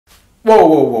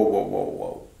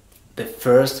Whoa. The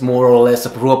first more or less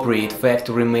appropriate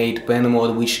factory-made pen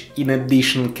mod which in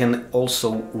addition can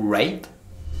also write?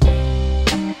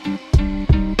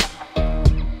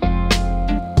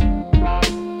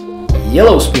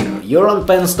 Yellow spinner, you're on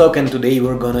Penstock and today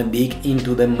we're gonna dig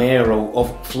into the marrow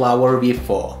of Flower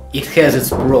V4. It has its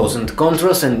pros and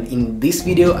cons, and in this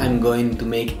video I'm going to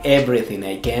make everything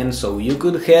I can so you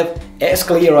could have as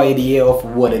clear idea of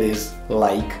what it is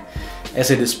like as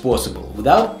it is possible,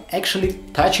 without actually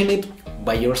touching it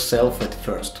by yourself at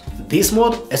first. This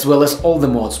mod, as well as all the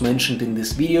mods mentioned in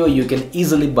this video, you can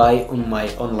easily buy on my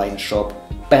online shop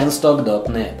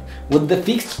shorturl.at, with the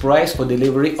fixed price for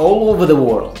delivery all over the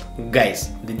world.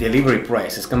 Guys, the delivery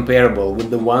price is comparable with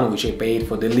the one which I paid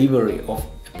for delivery of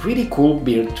a pretty cool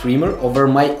beard trimmer over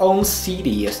my own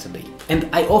city yesterday. And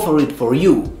I offer it for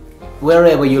you.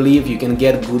 Wherever you live, you can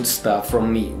get good stuff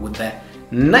from me with a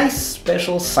nice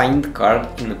special signed card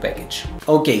in the package.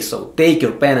 Okay, so take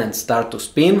your pen and start to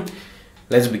spin.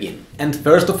 Let's begin. And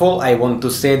first of all, I want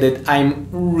to say that I'm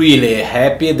really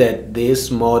happy that this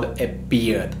mod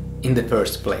appeared in the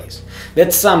first place.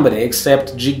 That somebody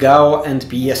except hjpGH and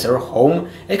PSR Home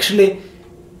actually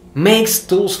makes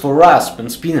tools for us pen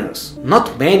spinners,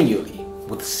 not manually,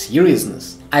 with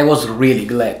seriousness. I was really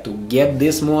glad to get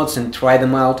these mods and try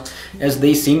them out, as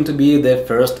they seem to be the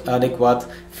first adequate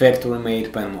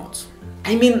factory-made pen mods.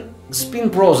 I mean, Spin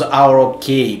Pros are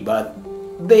okay, but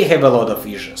they have a lot of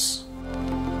issues.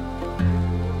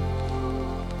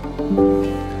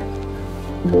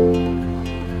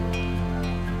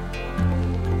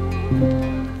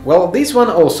 Well, this one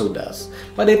also does,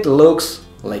 but it looks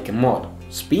like a mod,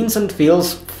 spins and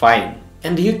feels fine,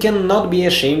 and you cannot be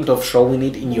ashamed of showing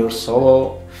it in your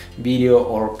solo video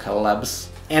or collabs.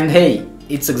 And hey,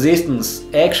 its existence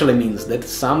actually means that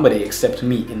somebody except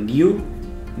me and you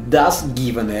does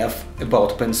give an F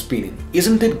about pen spinning.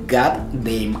 Isn't it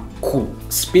goddamn cool?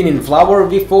 Spinning Flower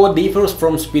V4 differs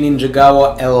from spinning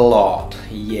hjpGH a lot.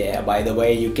 Yeah, by the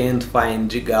way, you can't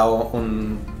find hjpGH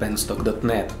on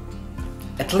penstock.net.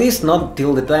 At least not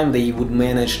till the time they would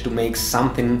manage to make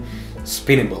something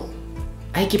spinnable.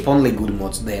 I keep only good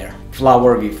mods there.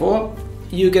 Flower V4,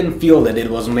 you can feel that it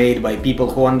was made by people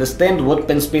who understand what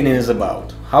pen spinning is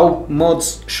about, how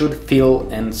mods should feel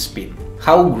and spin,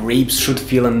 how grapes should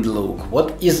feel and look,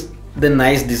 what is the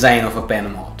nice design of a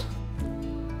pen mod.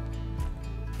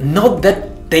 Not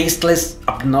that tasteless,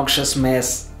 obnoxious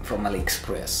mess from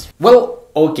AliExpress. Well,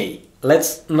 okay,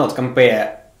 let's not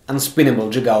compare unspinnable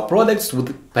hjpGH products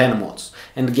with pen mods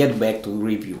and get back to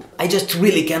review. I just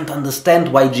really can't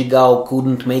understand why hjpGH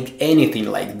couldn't make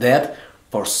anything like that.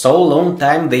 For so long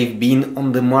time they've been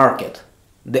on the market.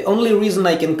 The only reason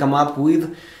I can come up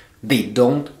with, they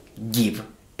don't give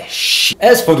a shit.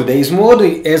 As for today's mod,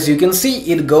 as you can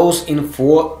see, it goes in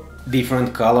 4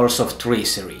 different colors of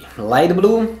tracery: light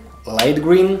blue, light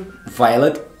green,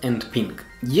 violet and pink.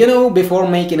 You know, before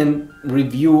making a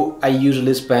review I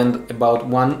usually spend about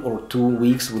 1 or 2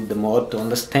 weeks with the mod to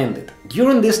understand it.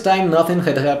 During this time nothing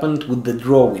had happened with the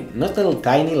drawing, not a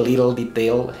tiny little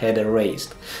detail had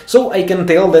erased. So I can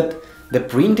tell that the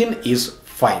printing is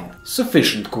fine,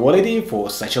 sufficient quality for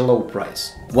such a low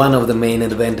price. One of the main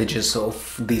advantages of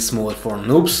this mod for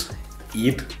noobs,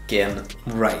 it can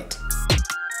write.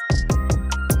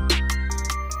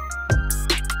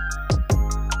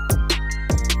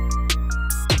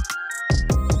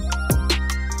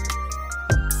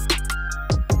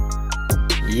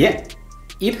 Yeah,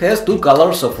 it has 2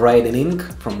 colors of writing ink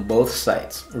from both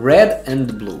sides, red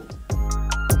and blue.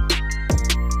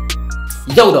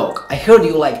 Yo dog, I heard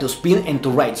you like to spin and to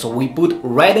write, so we put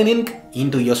writing ink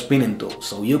into your spinning tool,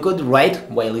 so you could write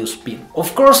while you spin.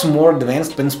 Of course, more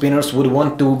advanced pen spinners would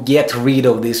want to get rid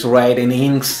of these writing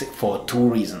inks for 2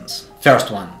 reasons.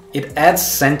 First one, it adds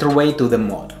center weight to the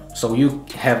mod, so you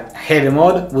have heavy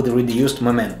mod with reduced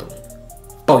momentum.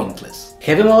 Pointless.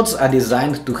 Heavy mods are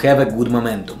designed to have a good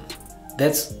momentum.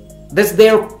 That's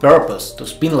their purpose, to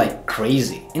spin like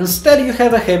crazy. Instead you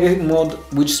have a heavy mod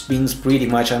which spins pretty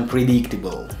much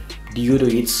unpredictable due to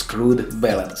its screwed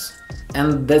balance.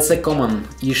 And that's a common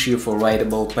issue for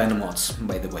writable pen mods,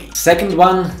 by the way. Second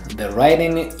one, the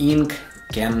writing ink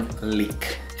can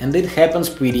leak. And it happens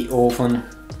pretty often,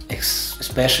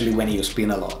 especially when you spin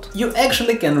a lot. You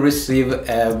actually can receive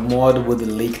a mod with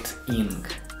leaked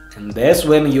ink. And that's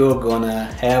when you're gonna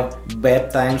have bad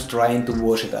times trying to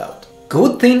wash it out.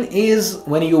 Good thing is,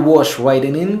 when you wash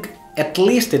writing ink, at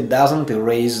least it doesn't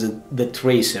erase the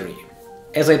tracery.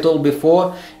 As I told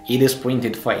before, it is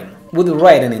printed fine. With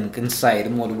writing ink inside,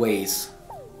 mod weighs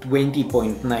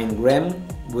 20.9 gram,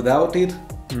 without it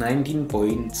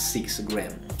 19.6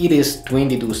 gram. It is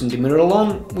 22 cm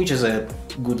long, which is a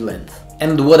good length.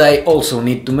 And what I also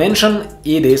need to mention,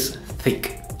 it is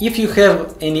thick. If you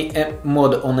have any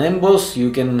mod on emboss, you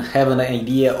can have an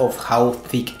idea of how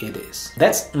thick it is.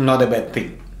 That's not a bad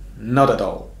thing, not at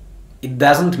all. It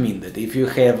doesn't mean that if you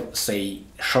have, say,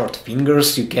 short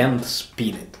fingers, you can't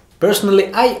spin it.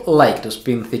 Personally, I like to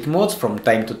spin thick mods from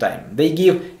time to time. They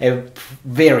give a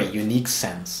very unique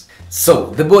sense.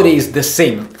 So, the body is the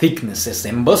same thickness as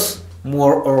emboss,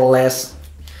 more or less,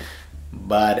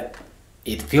 but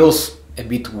it feels a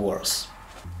bit worse,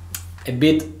 a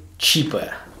bit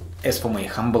cheaper, as for my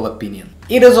humble opinion.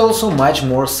 It is also much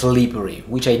more slippery,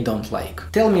 which I don't like.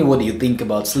 Tell me what you think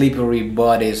about slippery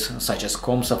bodies, such as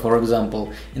Comsa for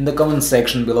example, in the comment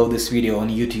section below this video on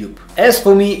YouTube. As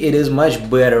for me, it is much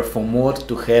better for mod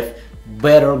to have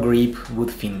better grip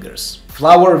with fingers.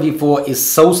 Flower V4 is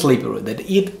so slippery that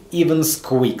it even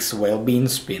squeaks while being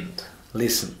spinned.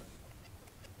 Listen.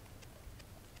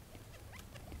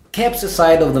 Caps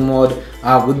aside of the mod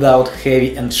are without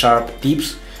heavy and sharp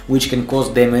tips, which can cause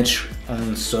damage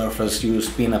on surface you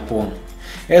spin upon,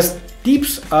 as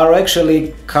tips are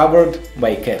actually covered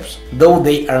by caps, though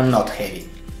they are not heavy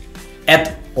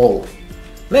at all.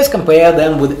 Let's compare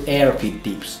them with air feed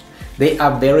tips. They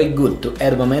are very good to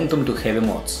add momentum to heavy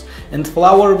mods, and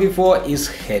Flower V4 is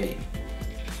heavy,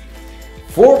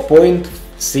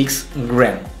 4.6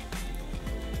 gram.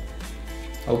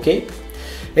 Okay?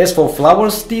 As for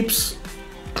Flower's tips,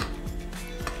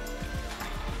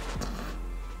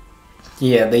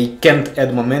 yeah, they can't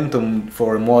add momentum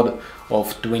for a mod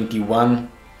of 21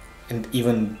 and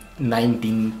even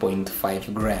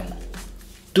 19.5 gram.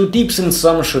 Two tips in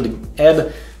sum should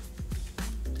add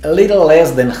a little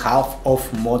less than half of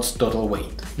mod's total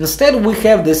weight. Instead we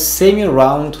have the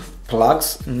semi-round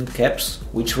plugs and caps,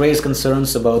 which raise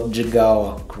concerns about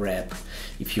hjpGH crap,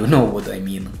 if you know what I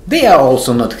mean. They are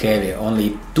also not heavy,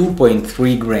 only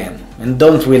 2.3 gram, and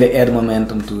don't really add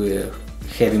momentum to a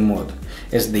heavy mod,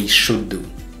 as they should do.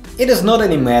 It is not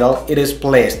any metal, it is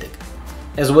plastic,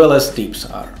 as well as tips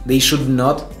are. They should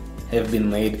not have been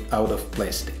made out of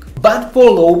plastic. But for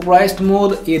low-priced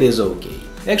mod it is okay.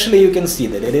 Actually, you can see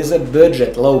that it is a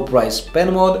budget low-price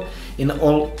pen mod in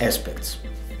all aspects.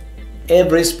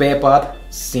 Every spare part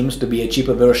seems to be a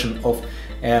cheaper version of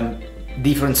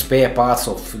different spare parts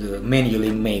of the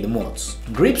manually made mods.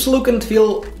 Grips look and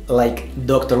feel like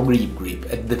Dr. Grip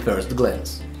at the first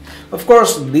glance. Of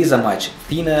course, these are much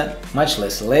thinner, much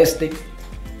less elastic,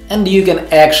 and you can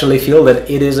actually feel that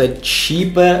it is a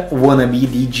cheaper wannabe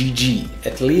DGG,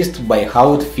 at least by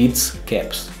how it fits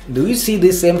caps. Do you see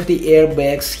these empty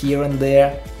airbags here and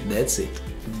there? That's it.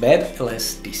 Bad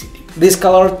elasticity. These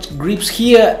colored grips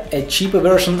here, a cheaper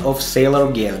version of Sailor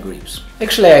Gear grips.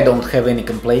 Actually, I don't have any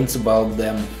complaints about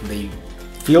them, they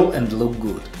feel and look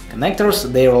good. Connectors,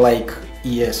 they're like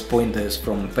ES pointers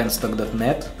from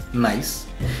penstock.at, nice.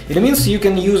 It means you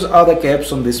can use other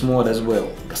caps on this mod as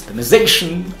well.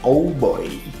 Customization, oh boy!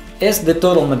 As the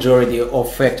total majority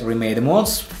of factory-made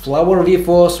mods, Flower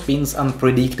V4 spins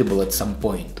unpredictable at some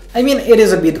point. I mean, it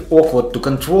is a bit awkward to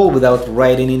control without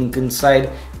writing ink inside,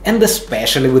 and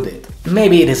especially with it.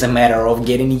 Maybe it is a matter of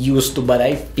getting used to, but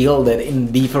I feel that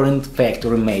in different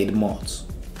factory-made mods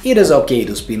it is okay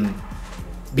to spin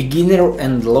beginner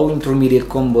and low intermediate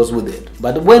combos with it,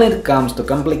 but when it comes to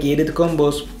complicated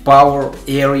combos, power,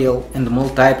 aerial and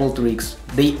multiple tricks,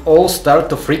 they all start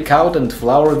to freak out, and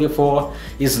Flower V4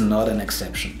 is not an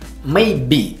exception.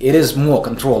 Maybe it is more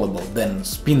controllable than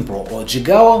SpinPro or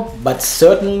hjpGH, but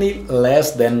certainly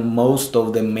less than most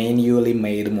of the manually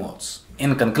made mods.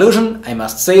 In conclusion, I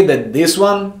must say that this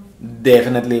one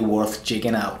definitely worth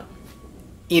checking out.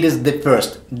 It is the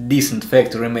first decent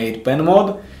factory-made pen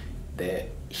mod. The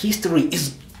history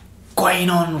is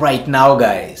going on right now,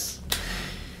 guys,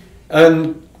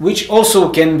 which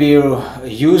also can be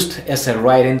used as a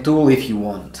writing tool if you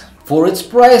want. For its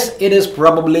price, it is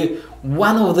probably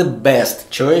one of the best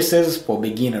choices for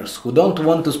beginners who don't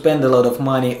want to spend a lot of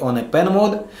money on a pen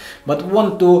mod, but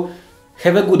want to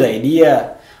have a good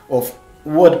idea of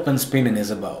what pen spinning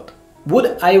is about.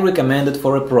 Would I recommend it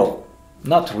for a pro?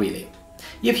 Not really.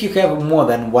 If you have more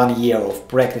than 1 year of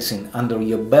practicing under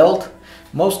your belt,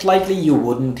 most likely you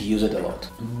wouldn't use it a lot.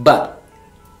 But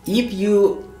if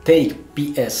you take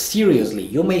PS seriously,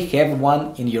 you may have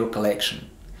one in your collection.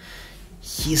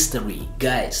 History,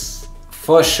 guys.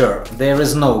 For sure, there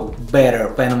is no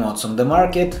better pen mods on the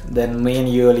market than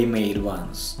manually made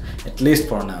ones, at least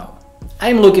for now.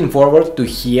 I'm looking forward to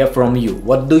hear from you.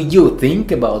 What do you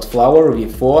think about Flower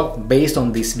V4 based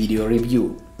on this video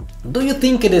review? Do you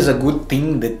think it is a good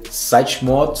thing that such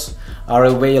mods are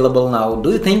available now?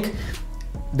 Do you think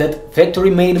that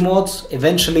factory-made mods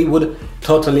eventually would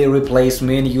totally replace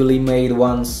manually made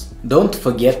ones. Don't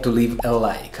forget to leave a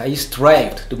like, I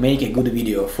strived to make a good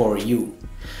video for you.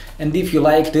 And if you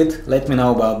liked it, let me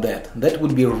know about that, that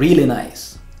would be really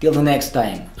nice. Till the next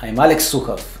time, I'm Alex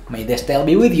Sukhov, may the style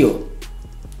be with you,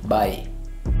 bye.